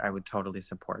about it, I would totally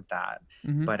support that.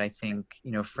 But I think,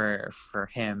 you know, for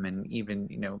him, and even,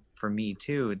 you know, for me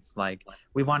too, it's like,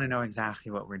 we want to know exactly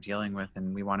what we're dealing with,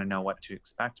 and we want to know what to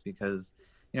expect, because,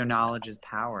 you know, knowledge is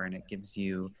power, and it gives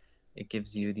you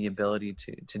the ability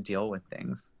to deal with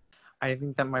things. I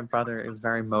think that my brother is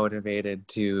very motivated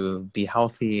to be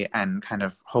healthy and kind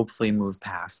of hopefully move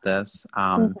past this.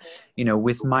 You know,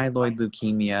 with myeloid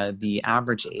leukemia, the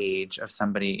average age of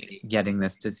somebody getting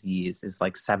this disease is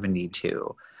like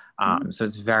 72. So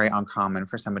it's very uncommon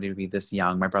for somebody to be this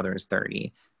young. My brother is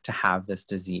 30 to have this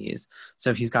disease.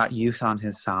 So he's got youth on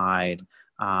his side.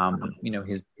 You know,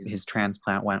 his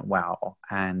transplant went well,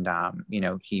 and you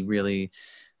know, he really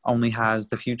only has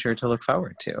the future to look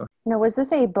forward to. Now, was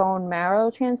this a bone marrow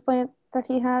transplant that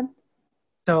he had?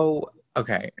 So,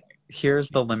 okay, here's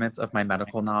the limits of my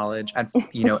medical knowledge.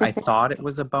 You know, I thought it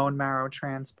was a bone marrow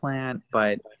transplant,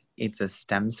 but it's a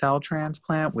stem cell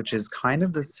transplant, which is kind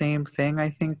of the same thing, I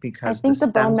think, because I think the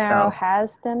bone marrow cells,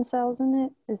 has stem cells in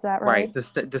it. Is that right?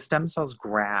 Right. The stem cells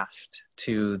graft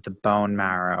to the bone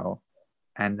marrow,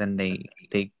 and then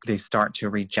they start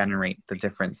to regenerate the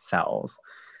different cells.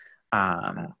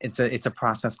 It's a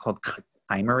process called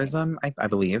chimerism, I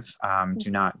believe.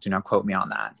 Do not quote me on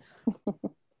that.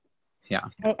 Yeah.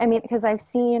 I mean, because I've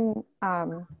seen, I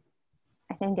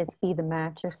think it's Be the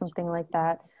Match or something like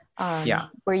that,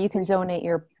 where you can donate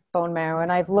your bone marrow, and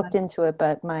I've looked into it,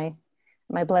 but my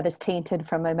blood is tainted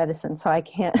from my medicine, so I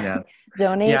can't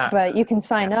donate. Yeah. But you can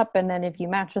sign up, and then if you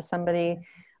match with somebody,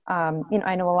 you know,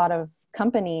 I know a lot of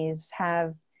companies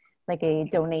have like a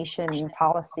donation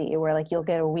policy where like you'll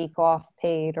get a week off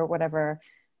paid or whatever,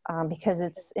 because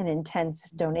it's an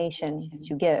intense donation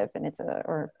to give, and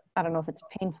or I don't know if it's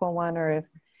a painful one or if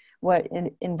what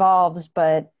it involves,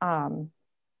 but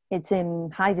it's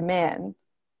in high demand.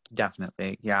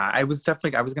 Definitely. Yeah. I was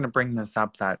going to bring this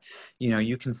up that, you know,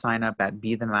 you can sign up at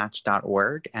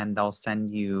bethematch.org, and they'll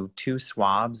send you 2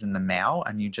 swabs in the mail,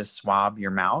 and you just swab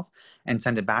your mouth and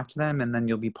send it back to them. And then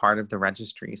you'll be part of the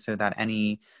registry, so that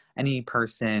any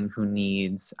person who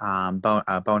needs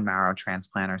bone marrow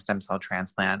transplant or stem cell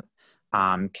transplant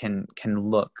can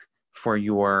look for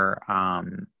your,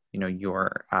 you know,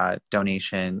 your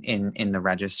donation in the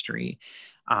registry.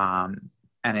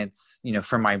 And it's, you know,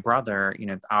 for my brother, you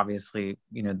know, obviously,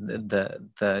 you know,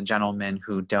 the gentleman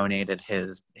who donated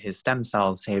his stem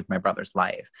cells saved my brother's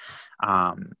life.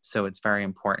 So it's very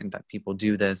important that people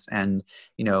do this. And,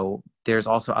 you know, there's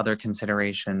also other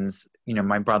considerations. You know,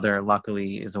 my brother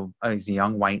luckily is a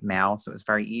young white male, so it's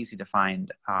very easy to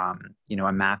find, you know,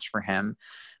 a match for him.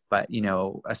 But, you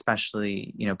know,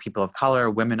 especially, you know, people of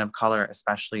color, women of color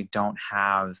especially, don't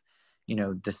have, you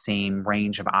know, the same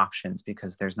range of options,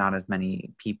 because there's not as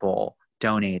many people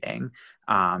donating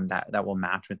that will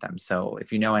match with them. So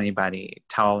if you know anybody,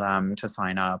 tell them to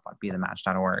sign up at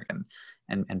bethematch.org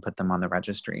and put them on the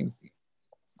registry.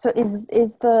 So is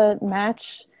the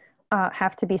match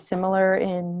have to be similar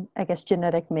in, I guess,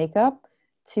 genetic makeup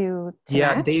to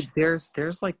match?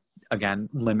 There's like, again,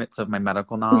 limits of my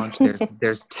medical knowledge.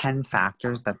 There's 10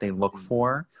 factors that they look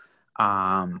for.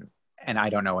 And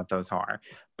I don't know what those are,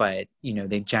 but, you know,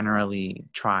 they generally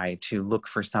try to look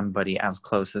for somebody as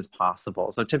close as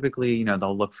possible. So typically, you know,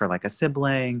 they'll look for like a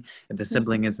sibling. If the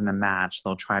sibling isn't a match,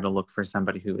 they'll try to look for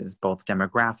somebody who is both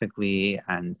demographically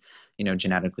and, you know,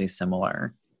 genetically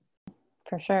similar.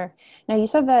 For sure. Now, you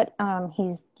said that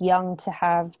he's young to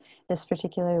have this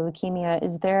particular leukemia.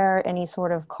 Is there any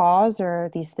sort of cause, or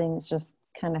these things just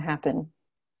kind of happen?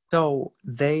 So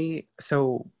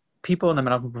people in the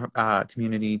medical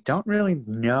community don't really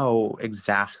know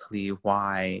exactly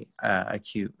why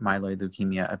acute myeloid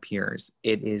leukemia appears.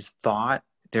 It is thought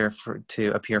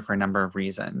to appear for a number of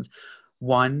reasons.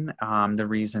 One, the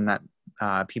reason that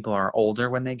people are older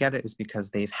when they get it is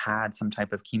because they've had some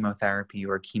type of chemotherapy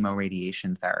or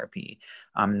chemoradiation therapy.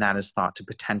 That is thought to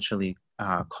potentially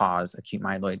cause acute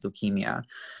myeloid leukemia.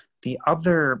 The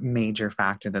other major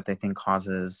factor that they think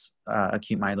causes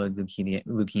acute myeloid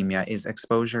leukemia is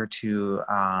exposure to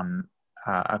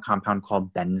a compound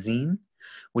called benzene,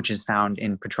 which is found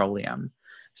in petroleum.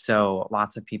 So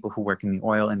lots of people who work in the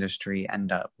oil industry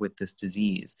end up with this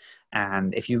disease.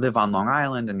 And if you live on Long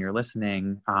Island and you're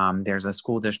listening, there's a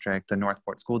school district, the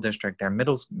Northport School District. Their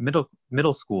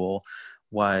middle school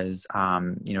was,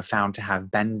 found to have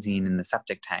benzene in the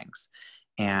septic tanks.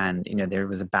 And, there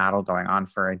was a battle going on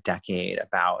for a decade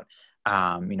about,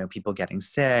 people getting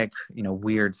sick,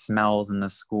 weird smells in the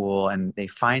school. And they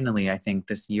finally, I think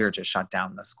this year, just shut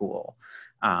down the school.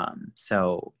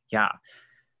 So yeah,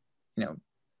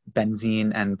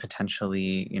 benzene and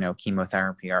potentially,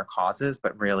 chemotherapy are causes,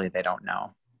 but really they don't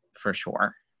know for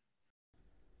sure.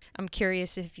 I'm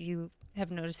curious if you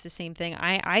have noticed the same thing.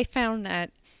 I found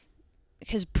that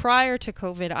because prior to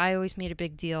COVID, I always made a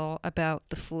big deal about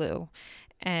the flu.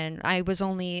 And I was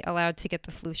only allowed to get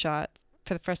the flu shot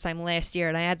for the first time last year.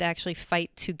 And I had to actually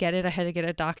fight to get it. I had to get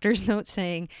a doctor's note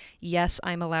saying, yes,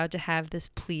 I'm allowed to have this.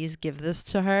 Please give this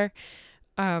to her.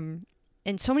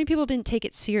 And so many people didn't take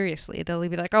it seriously. They'll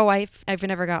be like, oh, I've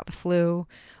never got the flu,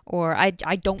 or I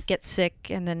don't get sick.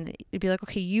 And then it'd be like,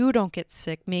 okay, you don't get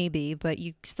sick, maybe, but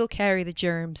you still carry the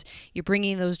germs. You're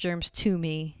bringing those germs to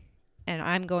me, and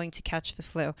I'm going to catch the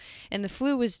flu. And the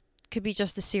flu could be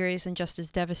just as serious and just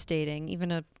as devastating.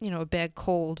 Even a bad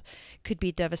cold could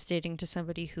be devastating to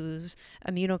somebody who's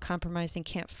immunocompromised and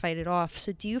can't fight it off.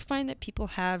 So do you find that people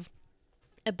have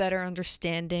a better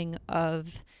understanding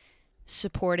of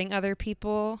supporting other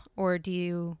people, or do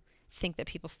you think that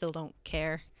people still don't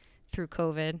care through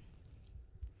COVID?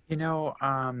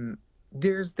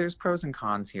 There's pros and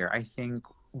cons here. I think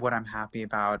what I'm happy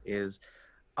about is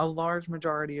a large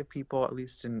majority of people, at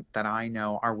least that I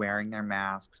know, are wearing their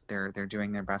masks. They're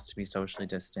doing their best to be socially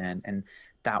distant, and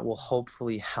that will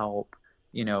hopefully help,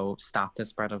 stop the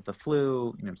spread of the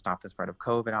flu, stop the spread of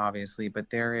COVID, obviously. But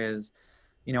there is,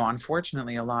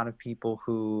 unfortunately, a lot of people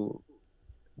who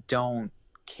don't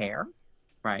care,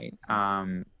 right?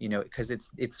 Because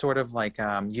it's sort of like,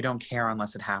 you don't care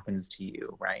unless it happens to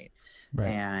you, right?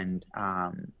 And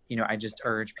I just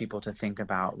urge people to think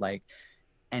about, like,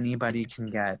 anybody can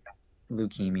get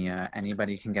leukemia,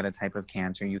 anybody can get a type of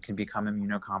cancer, you can become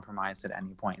immunocompromised at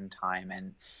any point in time,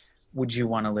 and would you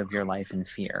want to live your life in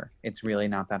fear? It's really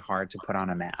not that hard to put on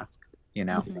a mask,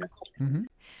 Mm-hmm.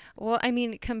 Well, I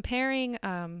mean, comparing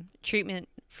treatment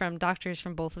from doctors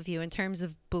from both of you in terms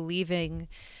of believing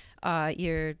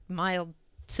your mild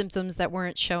symptoms that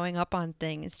weren't showing up on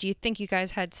things, do you think you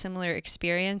guys had similar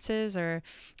experiences, or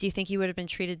do you think you would have been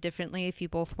treated differently if you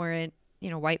both weren't,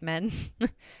 white men?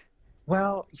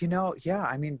 Well, yeah,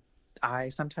 I mean, I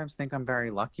sometimes think I'm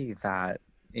very lucky that,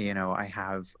 I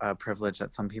have a privilege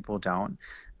that some people don't.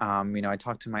 I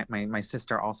talked to my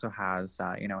sister also has,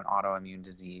 an autoimmune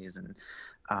disease, and,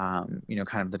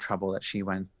 kind of the trouble that she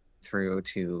went through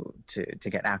to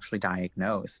get actually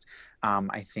diagnosed.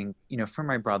 I think, for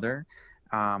my brother,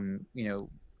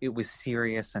 it was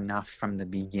serious enough from the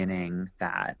beginning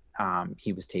that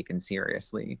he was taken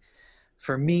seriously.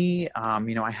 For me,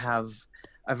 I have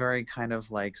a very kind of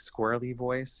like squirrely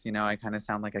voice. I kind of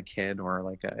sound like a kid, or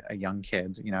like a young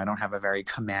kid. I don't have a very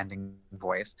commanding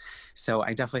voice. So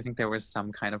I definitely think there was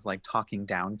some kind of like talking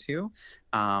down to,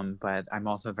 but I'm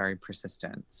also very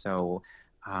persistent. So,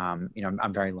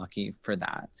 I'm very lucky for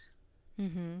that.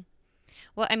 Mm-hmm.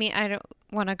 Well, I mean, I don't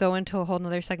want to go into a whole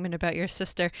nother segment about your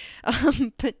sister,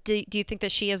 but do you think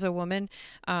that she, as a woman,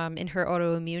 in her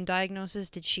autoimmune diagnosis,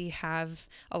 did she have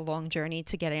a long journey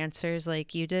to get answers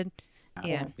like you did?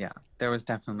 Yeah. Yeah, there was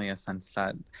definitely a sense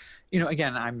that,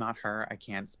 again, I'm not her. I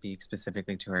can't speak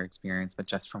specifically to her experience, but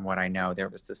just from what I know, there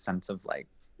was this sense of like,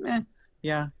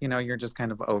 yeah, you're just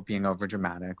kind of being over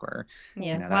dramatic, or,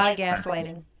 yeah, a lot of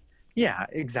gaslighting. Yeah,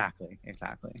 exactly.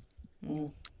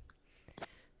 Mm.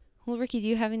 Well, Ricky, do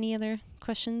you have any other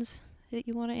questions that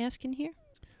you want to ask in here?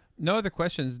 No other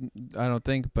questions, I don't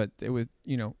think, but it was,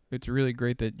 it's really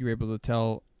great that you were able to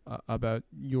tell about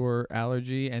your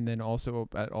allergy, and then also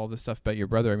about all the stuff about your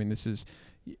brother. I mean,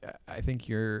 I think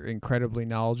you're incredibly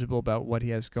knowledgeable about what he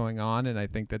has going on, and I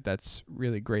think that that's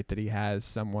really great that he has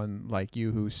someone like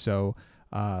you who's so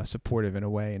supportive in a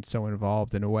way, and so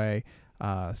involved in a way.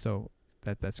 So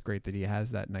that's great that he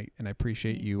has that, and I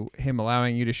appreciate him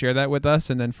allowing you to share that with us,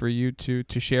 and then for you to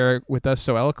share it with us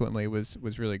so eloquently was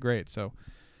really great. So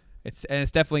it's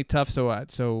definitely tough. So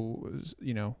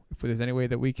if there's any way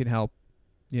that we can help,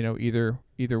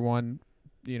 either one,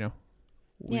 yeah,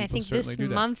 I think this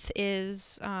month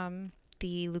is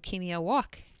the leukemia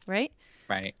walk, right?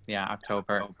 Right. Yeah,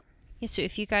 October. Yeah, so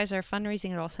if you guys are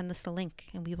fundraising at all, send us the link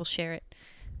and we will share it.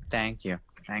 Thank you.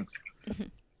 Thanks.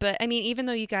 But I mean, even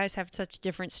though you guys have such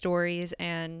different stories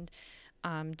and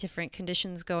different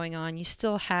conditions going on, you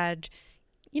still had,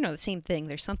 the same thing.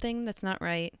 There's something that's not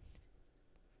right.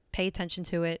 pay attention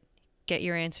to it, get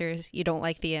your answers. You don't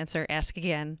like the answer, ask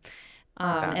again.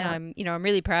 Exactly. And I'm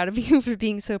really proud of you for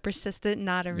being so persistent.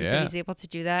 Not everybody's Yeah. able to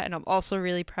do that. And I'm also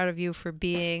really proud of you for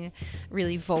being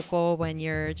really vocal when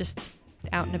you're just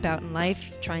out and about in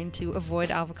life, trying to avoid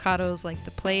avocados like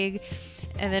the plague.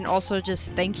 And then also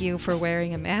just thank you for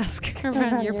wearing a mask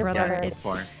around your brother. Yes, of It's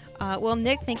course. well,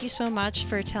 Nick, thank you so much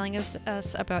for telling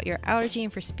us about your allergy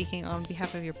and for speaking on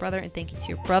behalf of your brother. And thank you to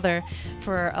your brother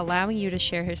for allowing you to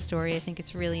share his story. I think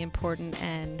it's really important,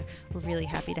 and we're really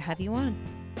happy to have you on.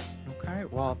 Okay,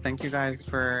 well, thank you guys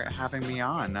for having me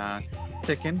on.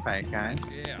 Sick invite, guys.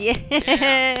 Yeah.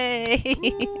 Yay!